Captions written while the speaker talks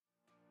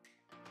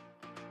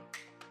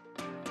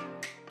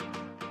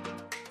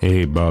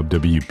Hey, Bob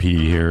WP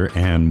here,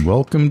 and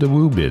welcome to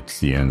WooBits,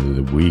 the end of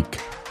the week.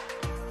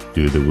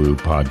 Do the Woo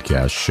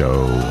podcast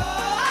show.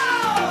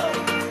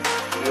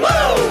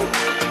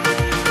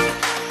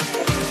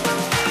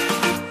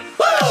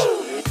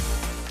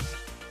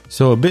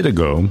 So a bit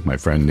ago, my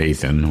friend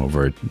Nathan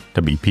over at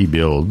WP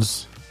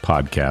Builds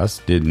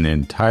podcast did an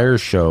entire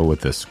show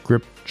with a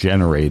script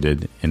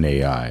generated in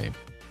AI.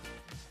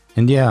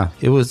 And yeah,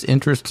 it was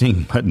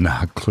interesting, but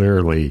not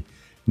clearly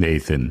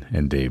Nathan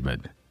and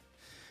David.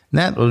 And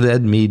that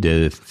led me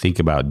to think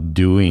about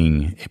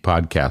doing a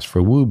podcast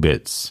for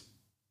WooBits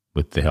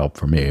with the help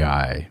from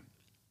AI.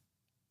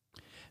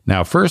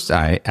 Now, first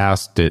I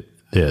asked it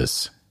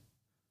this.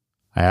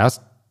 I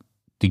asked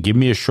to give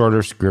me a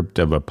shorter script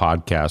of a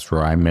podcast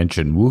where I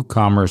mention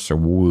WooCommerce or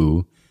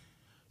Woo,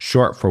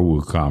 short for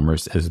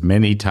WooCommerce, as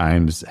many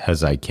times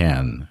as I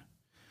can.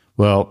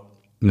 Well,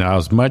 now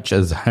as much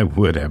as I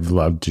would have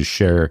loved to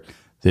share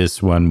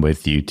this one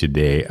with you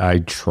today, I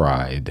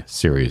tried.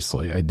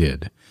 Seriously, I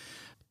did.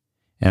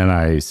 And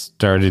I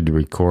started to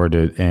record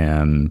it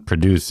and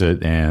produce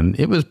it, and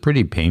it was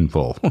pretty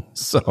painful.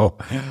 So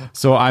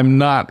I'm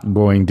not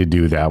going to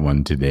do that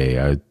one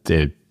today.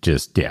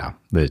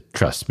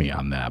 Trust me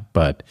on that.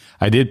 But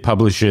I did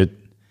publish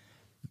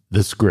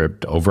the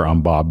script, over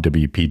on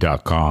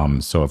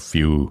bobwp.com. So if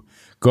you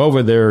go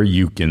over there,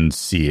 you can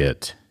see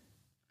it.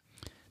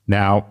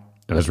 Now,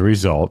 as a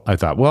result, I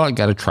thought, well, I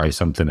got to try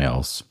something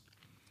else.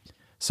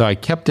 So I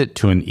kept it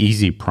to an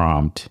easy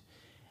prompt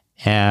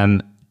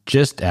and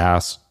just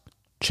asked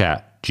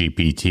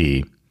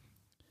ChatGPT,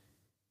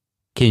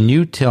 can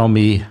you tell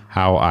me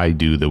how I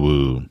do the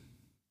woo?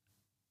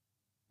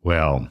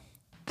 Well,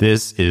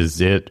 this is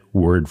it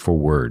word for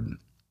word.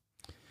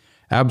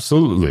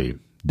 Absolutely.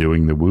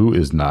 Doing the woo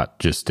is not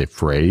just a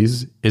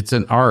phrase. It's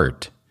an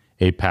art,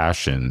 a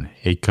passion,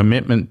 a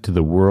commitment to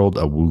the world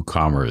of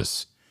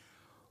WooCommerce.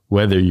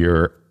 Whether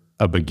you're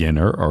a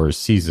beginner or a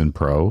seasoned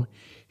pro,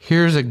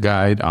 here's a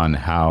guide on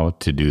how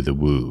to do the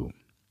woo.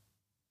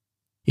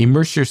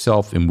 Immerse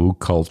yourself in Woo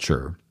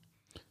culture.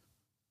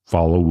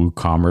 Follow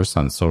WooCommerce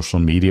on social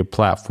media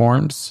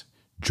platforms.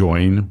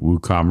 Join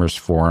WooCommerce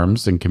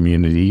forums and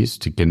communities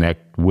to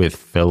connect with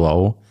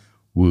fellow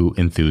Woo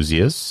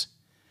enthusiasts.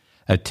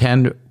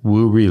 Attend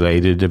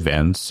Woo-related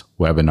events,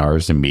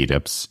 webinars, and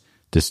meetups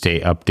to stay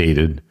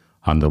updated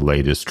on the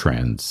latest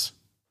trends.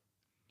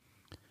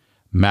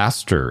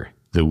 Master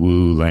the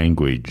Woo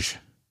language.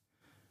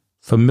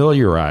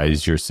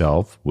 Familiarize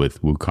yourself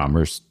with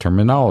WooCommerce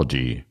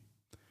terminology.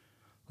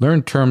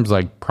 Learn terms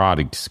like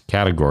products,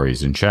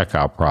 categories, and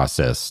checkout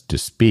process to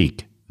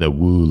speak the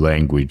Woo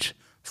language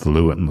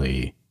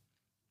fluently.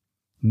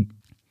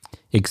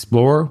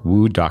 Explore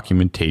Woo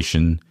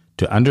documentation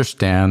to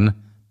understand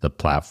the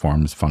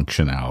platform's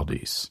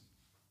functionalities.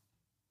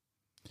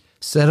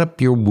 Set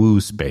up your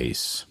Woo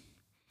space.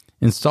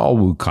 Install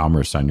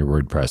WooCommerce on your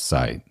WordPress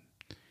site.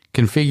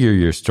 Configure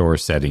your store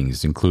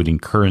settings, including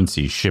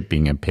currency,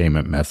 shipping, and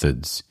payment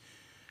methods.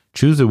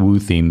 Choose a Woo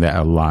theme that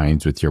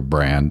aligns with your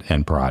brand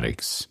and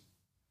products.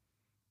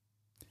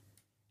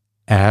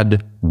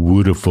 Add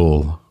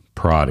Wootiful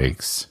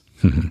products.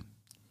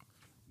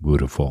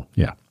 Wootiful,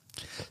 yeah.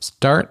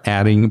 Start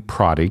adding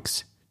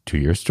products to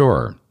your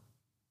store.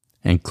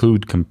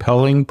 Include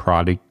compelling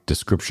product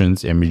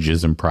descriptions,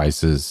 images, and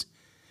prices.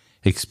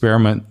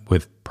 Experiment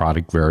with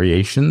product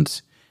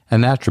variations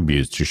and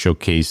attributes to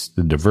showcase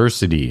the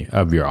diversity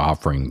of your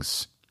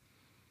offerings.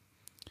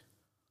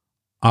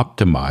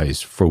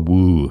 Optimize for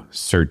Woo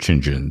search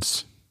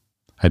engines.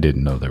 I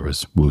didn't know there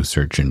was Woo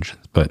search engines,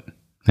 but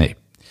hey.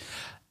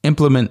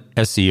 Implement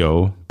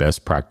SEO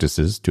best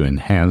practices to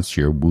enhance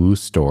your Woo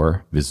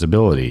store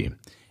visibility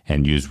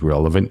and use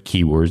relevant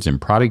keywords in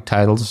product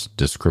titles,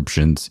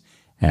 descriptions,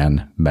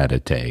 and meta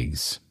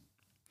tags.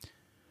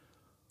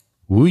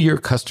 Woo your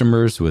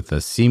customers with a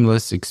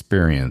seamless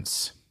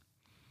experience.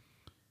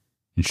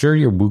 Ensure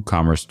your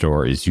WooCommerce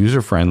store is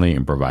user-friendly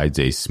and provides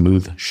a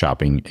smooth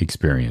shopping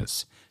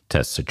experience.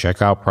 Test the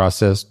checkout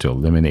process to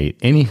eliminate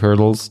any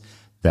hurdles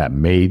that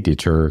may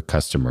deter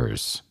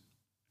customers.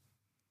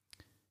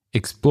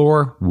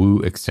 Explore Woo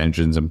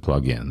extensions and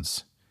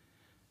plugins.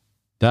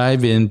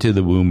 Dive into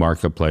the Woo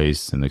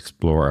marketplace and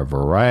explore a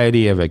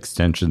variety of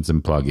extensions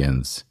and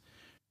plugins.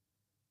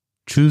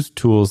 Choose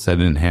tools that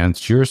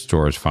enhance your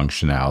store's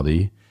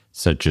functionality,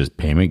 such as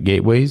payment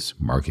gateways,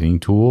 marketing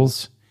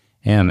tools,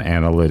 and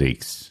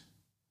analytics.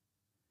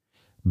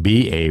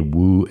 Be a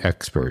Woo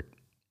expert.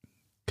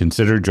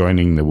 Consider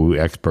joining the Woo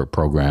Expert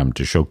program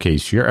to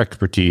showcase your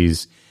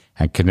expertise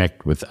and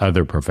connect with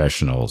other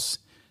professionals.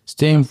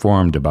 Stay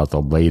informed about the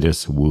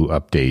latest Woo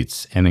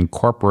updates and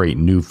incorporate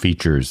new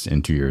features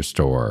into your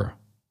store.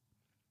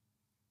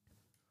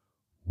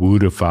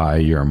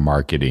 Wootify your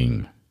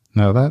marketing.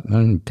 Now that,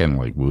 I'm kind of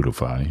like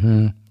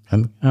Wootify. I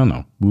don't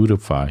know.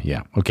 Wootify,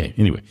 yeah. Okay,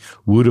 anyway.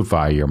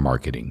 Wootify your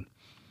marketing.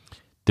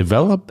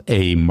 Develop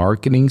a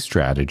marketing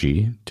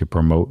strategy to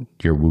promote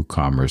your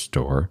WooCommerce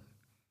store.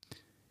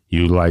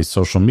 Utilize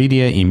social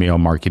media, email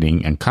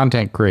marketing, and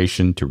content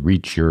creation to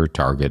reach your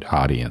target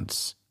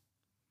audience.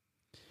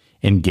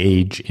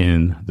 Engage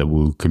in the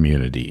Woo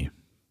community.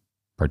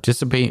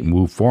 Participate in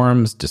Woo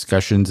forums,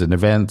 discussions, and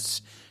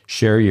events.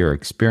 Share your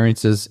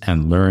experiences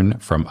and learn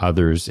from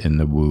others in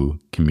the Woo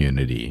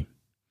community.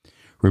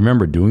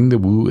 Remember, doing the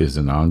Woo is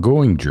an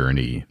ongoing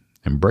journey.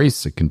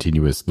 Embrace the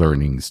continuous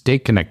learning. Stay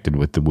connected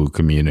with the Woo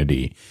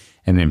community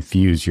and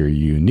infuse your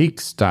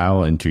unique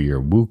style into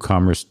your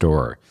WooCommerce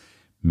store.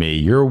 May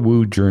your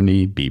Woo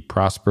journey be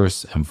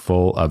prosperous and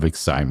full of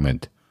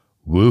excitement.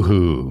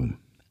 Woohoo!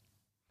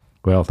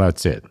 Well,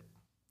 that's it.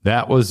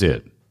 That was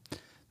it.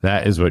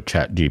 That is what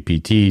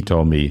ChatGPT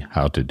told me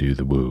how to do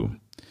the Woo.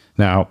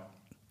 Now,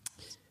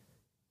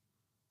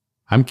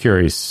 I'm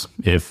curious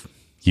if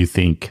you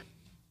think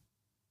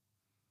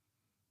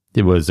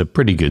it was a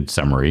pretty good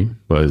summary.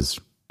 Was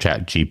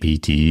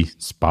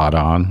ChatGPT spot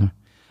on?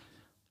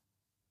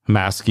 I'm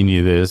asking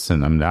you this,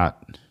 and I'm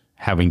not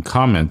having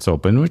comments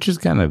open, which is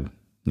kind of,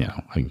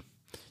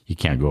 you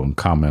can't go and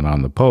comment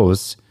on the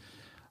posts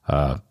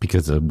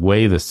because the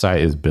way the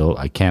site is built,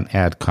 I can't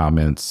add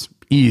comments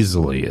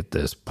easily at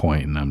this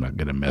point, and I'm not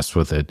going to mess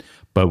with it.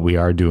 But we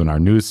are doing our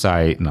new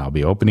site, and I'll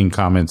be opening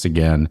comments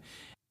again,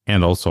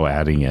 and also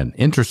adding an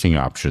interesting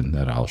option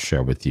that I'll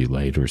share with you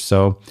later.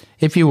 So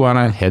if you want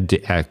to head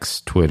to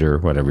X, Twitter,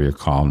 whatever you're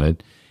calling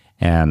it,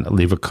 and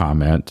leave a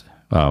comment,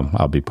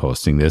 I'll be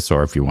posting this,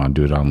 or if you want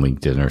to do it on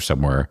LinkedIn or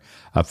somewhere,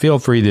 feel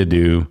free to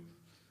do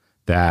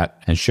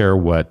that and share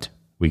what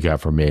we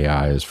got from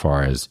AI as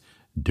far as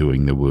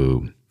doing the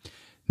Woo.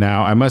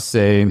 Now, I must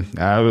say,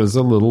 I was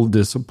a little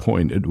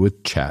disappointed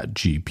with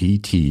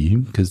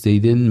ChatGPT because they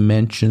didn't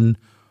mention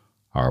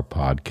our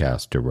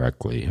podcast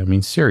directly. I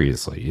mean,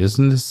 seriously,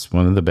 isn't this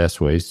one of the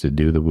best ways to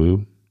do the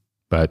Woo?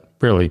 But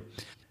really,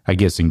 I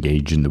guess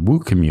engage in the Woo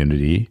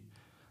community,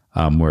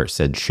 where it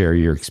said share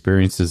your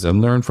experiences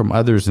and learn from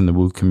others in the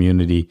Woo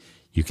community.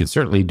 You can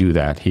certainly do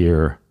that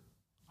here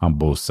on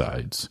both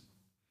sides.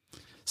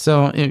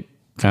 So it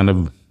kind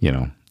of,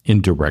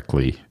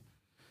 indirectly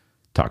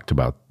talked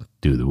about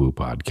Do the Woo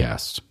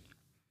podcast.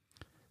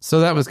 So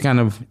that was kind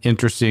of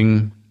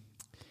interesting.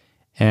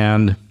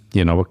 And,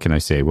 what can I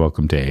say?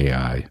 Welcome to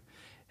AI.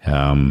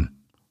 It'll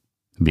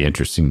be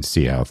interesting to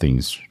see how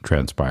things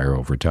transpire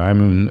over time.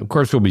 And of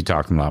course, we'll be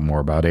talking a lot more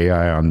about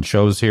AI on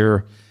shows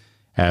here,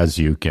 as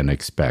you can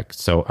expect.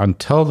 So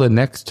until the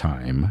next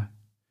time,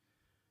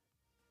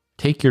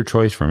 take your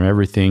choice from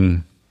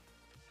everything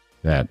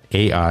that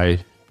AI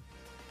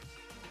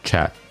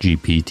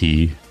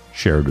ChatGPT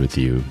shared with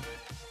you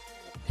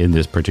in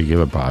this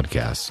particular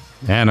podcast.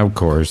 And of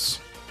course,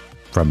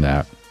 from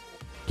that,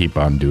 keep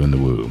on doing the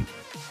Woo.